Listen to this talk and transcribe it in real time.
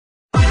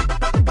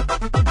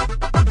A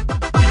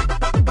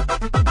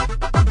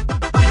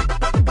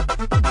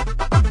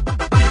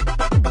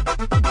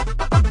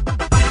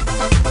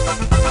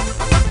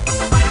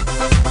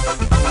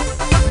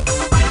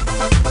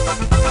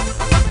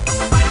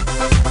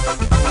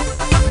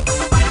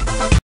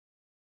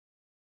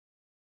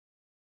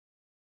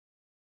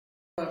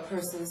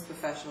person's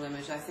professional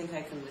image, I think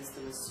I can list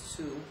them as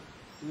two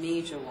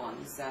major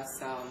ones. That's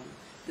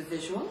the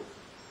visual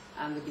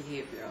and the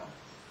behavioral.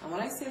 And when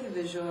I say the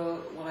visual,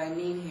 what I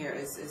mean here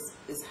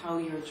is how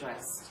you're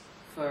dressed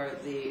for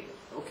the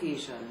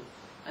occasion.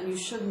 And you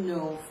should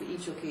know for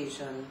each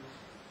occasion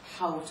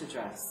how to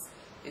dress.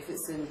 If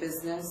it's in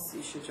business,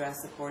 you should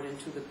dress according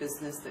to the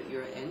business that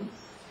you're in.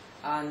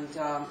 And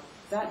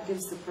that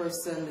gives the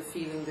person the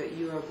feeling that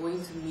you are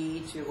going to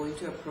meet, you're going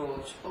to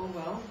approach, oh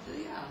well,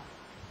 yeah,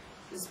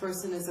 this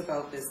person is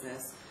about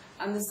business.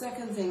 And the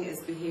second thing is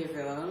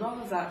behavioral, and a lot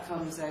of that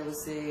comes, I would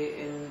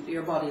say, in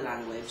your body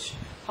language.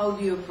 How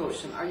do you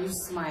approach them? Are you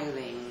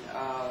smiling?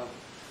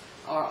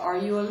 Or are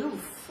you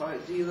aloof? Or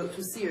do you look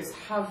too serious?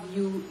 Have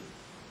you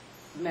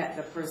met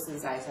the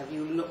person's eyes? Have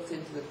you looked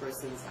into the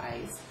person's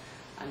eyes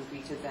and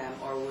greeted them?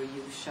 Or were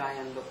you shy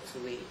and looked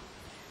away?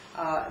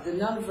 The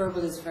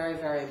non-verbal is very,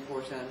 very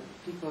important.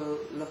 People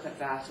look at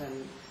that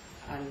and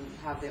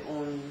have their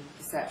own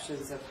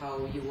perceptions of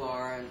how you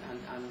are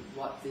and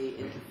what the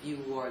interview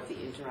or the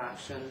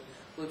interaction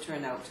will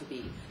turn out to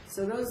be.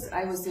 So those,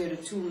 I would say, are the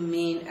two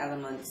main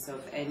elements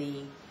of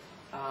any,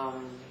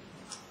 of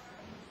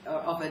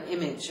an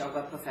image, of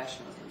a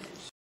professional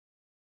image.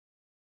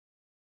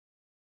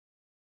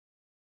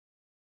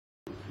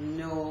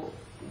 Know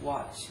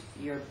what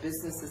your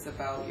business is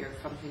about, your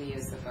company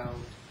is about.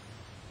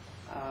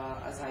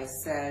 As I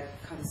said,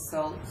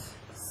 consult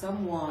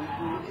someone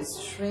who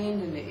is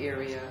trained in the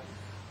area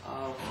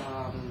of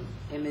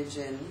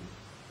imaging,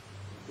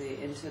 the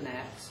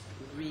internet,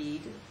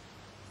 read,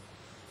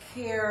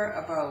 care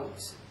about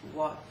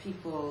what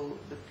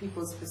the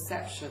people's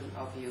perception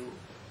of you.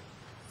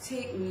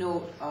 Take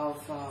note of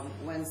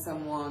when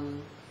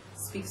someone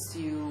speaks to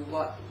you,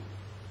 what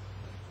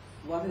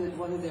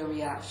are their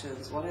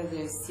reactions, what are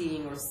they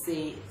seeing or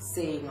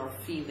saying or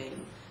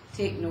feeling.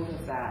 Take note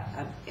of that.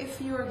 And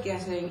if you're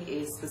getting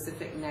a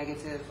specific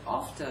negative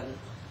often,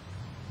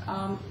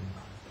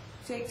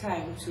 take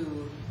time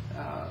to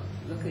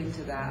look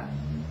into that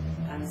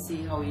and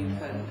see how you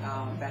can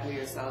better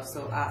yourself.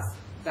 So ask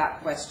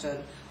that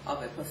question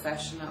of a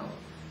professional.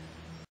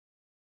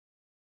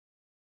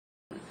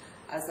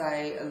 As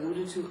I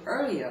alluded to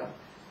earlier,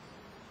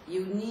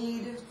 you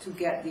need to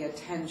get the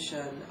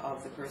attention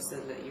of the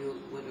person that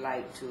you would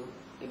like to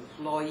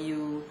employ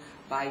you,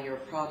 buy your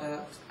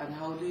product. And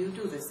how do you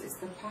do this? It's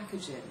the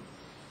packaging.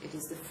 It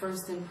is the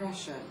first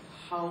impression.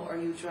 How are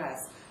you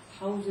dressed?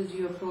 How did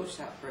you approach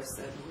that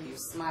person? Were you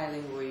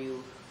smiling? Were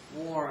you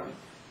warm?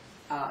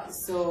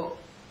 So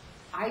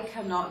I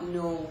cannot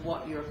know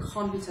what you're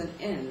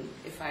competent in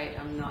if I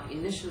am not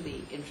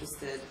initially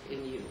interested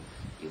in you.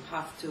 You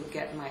have to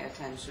get my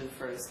attention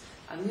first.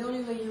 And the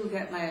only way you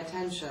get my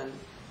attention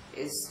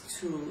is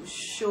to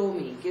show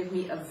me, give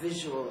me a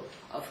visual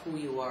of who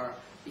you are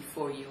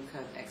before you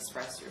can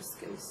express your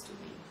skills to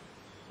me.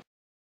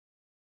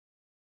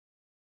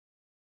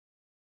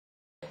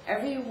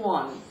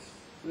 Everyone,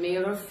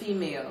 male or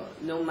female,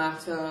 no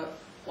matter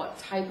what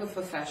type of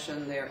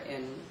profession they're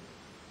in,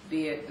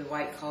 be it the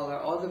white collar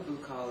or the blue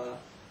collar,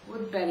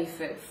 would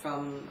benefit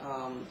from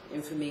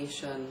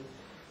information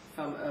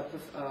from an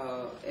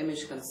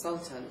image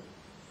consultant.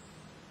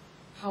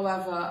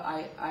 However,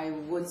 I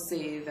would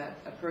say that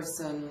a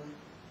person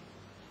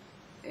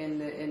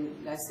in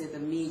let's say the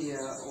media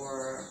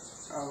or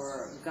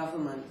our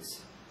government,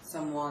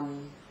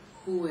 someone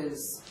who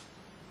is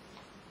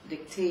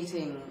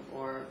dictating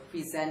or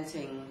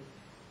presenting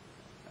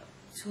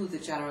to the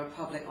general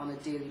public on a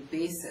daily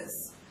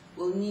basis,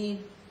 will need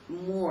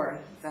more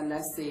than,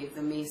 let's say,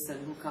 the mason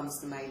who comes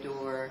to my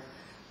door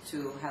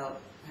to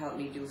help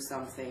me do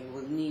something.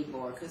 Will need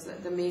more, because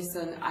the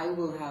mason, I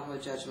will have a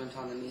judgment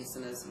on the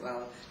mason as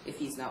well if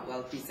he's not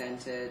well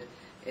presented,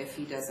 if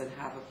he doesn't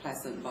have a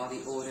pleasant body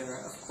odor.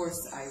 Of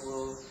course I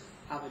will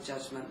have a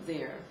judgment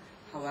there.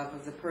 However,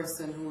 the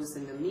person who is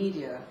in the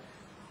media,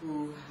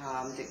 who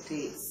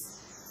dictates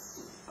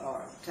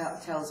or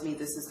tells me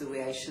this is the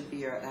way I should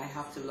be, or I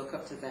have to look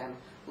up to them,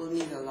 will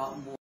need a lot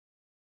more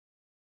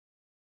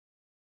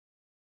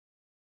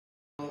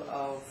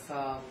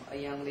of a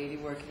young lady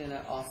working in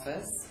an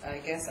office. I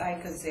guess I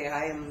could say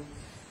I am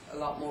a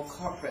lot more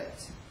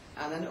corporate.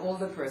 And an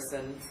older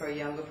person, for a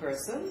younger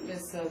person,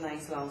 it's a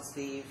nice long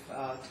sleeve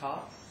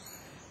top.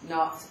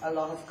 Not a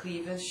lot of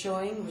cleavage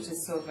showing, which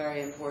is so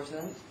very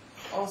important.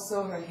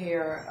 Also her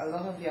hair, a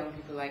lot of young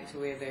people like to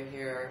wear their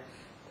hair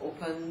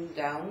open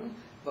down,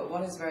 but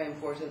what is very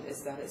important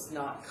is that it's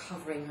not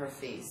covering her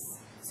face.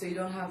 So you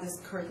don't have this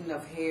curtain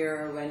of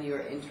hair when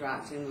you're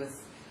interacting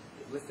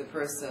with the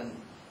person.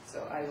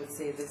 So I would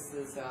say this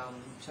is,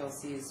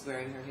 Chelsea is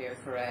wearing her hair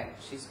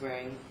correct. She's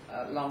wearing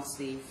long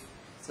sleeve.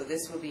 So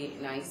this will be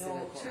nice.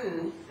 No,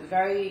 too,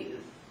 very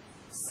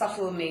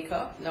subtle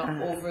makeup,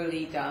 not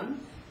overly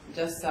done.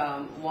 just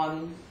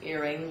one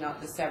earring,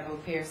 not the several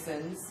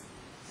piercings,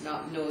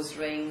 not nose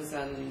rings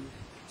and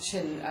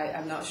chin.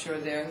 I'm not sure,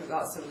 there are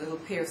lots of little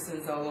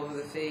piercings all over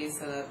the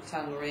face and a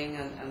tongue ring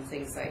and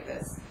things like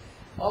this.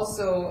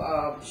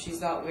 Also, she's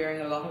not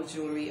wearing a lot of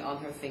jewelry on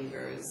her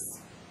fingers,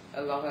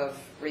 a lot of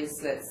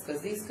bracelets,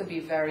 because these could be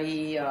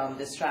very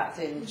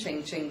distracting,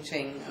 ching, ching,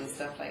 ching, and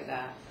stuff like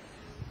that.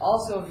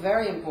 Also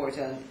very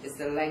important is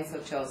the length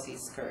of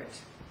Chelsea's skirt.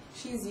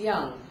 She's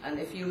young, and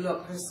if you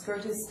look, her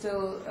skirt is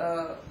still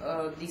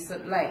a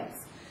decent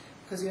length,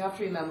 because you have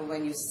to remember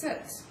when you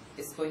sit,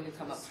 it's going to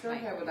come up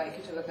straight. I would like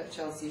you to look at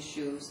Chelsea's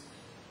shoes.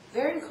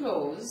 They're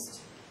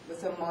enclosed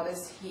with a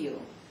modest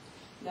heel.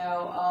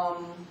 Now,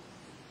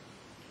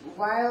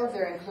 while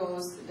they're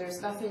enclosed, there's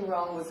nothing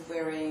wrong with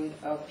wearing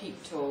a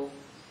peep toe,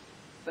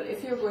 but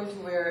if you're going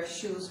to wear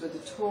shoes with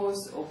the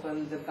toes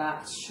open, the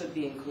backs should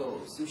be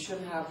enclosed. You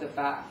shouldn't have the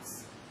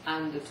backs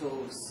and the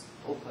toes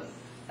open.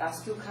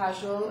 That's too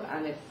casual,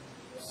 and it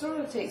sort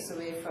of takes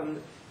away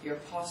from your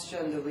posture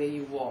and the way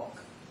you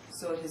walk.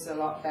 So it is a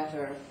lot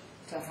better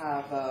to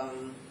have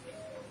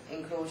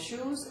enclosed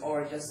shoes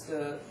or just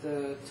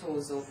the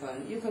toes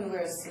open. You can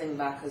wear a sling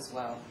back as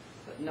well,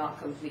 but not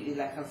completely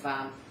like a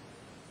vamp.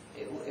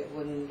 It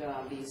wouldn't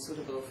be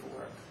suitable for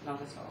work,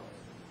 not at all.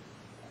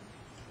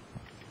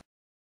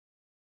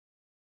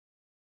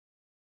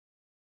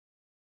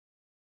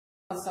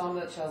 The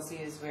ensemble that Chelsea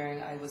is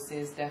wearing, I would say,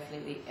 is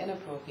definitely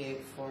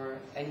inappropriate for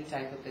any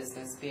type of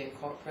business, be it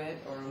corporate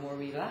or a more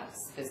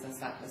relaxed business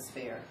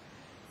atmosphere.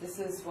 This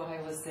is what I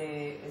would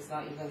say is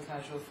not even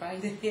casual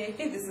Friday.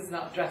 This is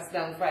not dress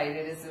down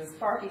Friday, this is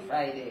party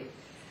Friday.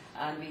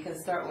 And we can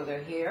start with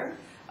her hair.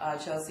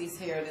 Chelsea's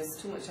hair, there's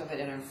too much of it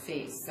in her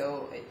face,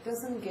 so it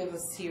doesn't give a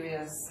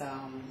serious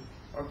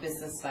or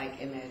business-like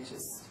image.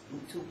 It's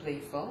too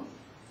playful.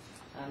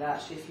 And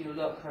actually, if you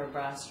look, her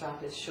bra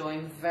strap is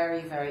showing,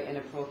 very, very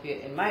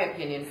inappropriate, in my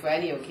opinion, for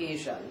any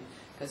occasion,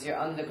 because your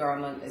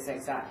undergarment is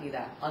exactly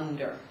that,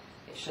 under.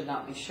 It should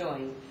not be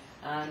showing.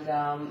 And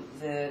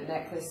the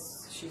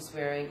necklace she's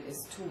wearing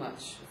is too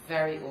much,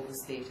 very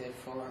overstated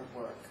for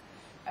work.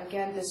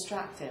 Again,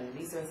 distracting.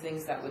 These are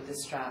things that would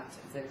distract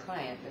the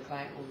client. The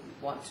client would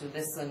want to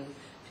listen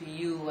to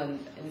you and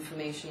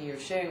information you're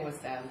sharing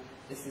with them.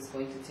 This is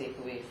going to take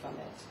away from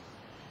it.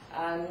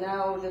 And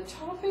now the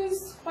top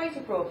is quite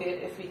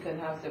appropriate if we can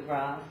have the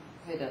bra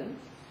hidden.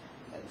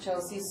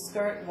 Chelsea's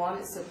skirt, one,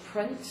 it's a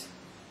print.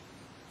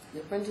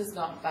 The print is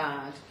not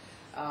bad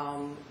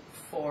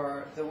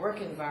for the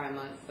work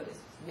environment, but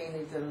it's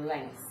mainly the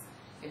length.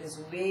 It is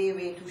way,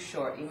 way too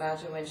short.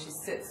 Imagine when she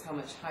sits how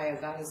much higher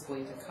that is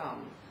going to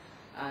come.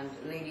 And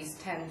ladies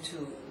tend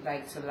to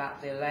like to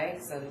lap their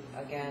legs, and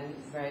again,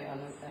 very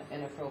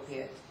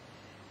inappropriate.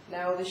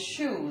 Now the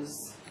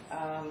shoes,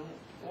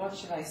 what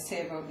should I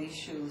say about these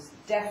shoes?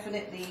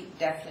 Definitely,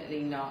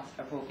 definitely not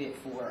appropriate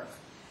for work.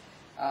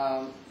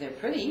 They're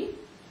pretty,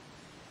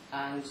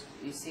 and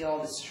you see all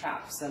the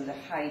straps and the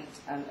height,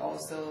 and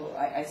also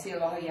I see a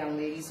lot of young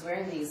ladies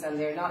wearing these, and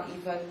they're not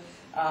even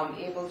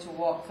able to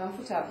walk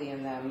comfortably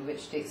in them,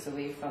 which takes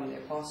away from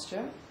their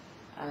posture.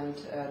 And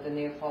the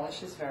nail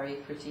polish is very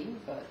pretty,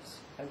 but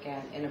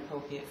again,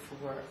 inappropriate for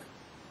work.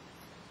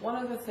 One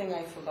other thing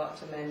I forgot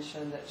to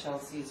mention that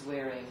Chelsea is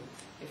wearing,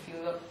 if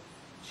you look,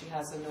 she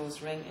has a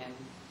nose ring in.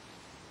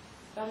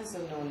 That is a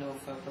no-no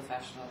for a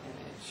professional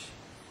image.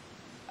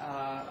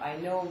 I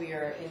know we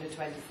are in the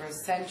 21st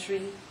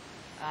century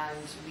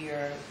and we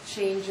are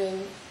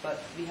changing,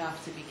 but we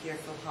have to be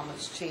careful how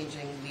much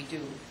changing we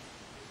do.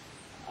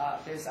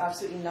 There's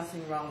absolutely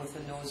nothing wrong with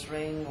a nose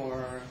ring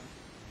or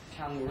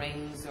tongue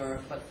rings,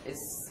 but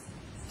it's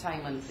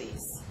time and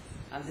place.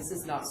 And this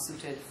is not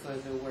suited for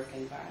the work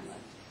environment.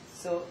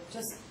 So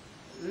just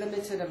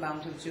limited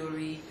amount of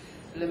jewelry,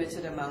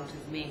 limited amount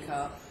of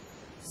makeup,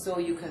 so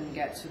you can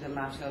get to the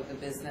matter of the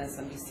business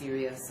and be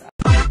serious.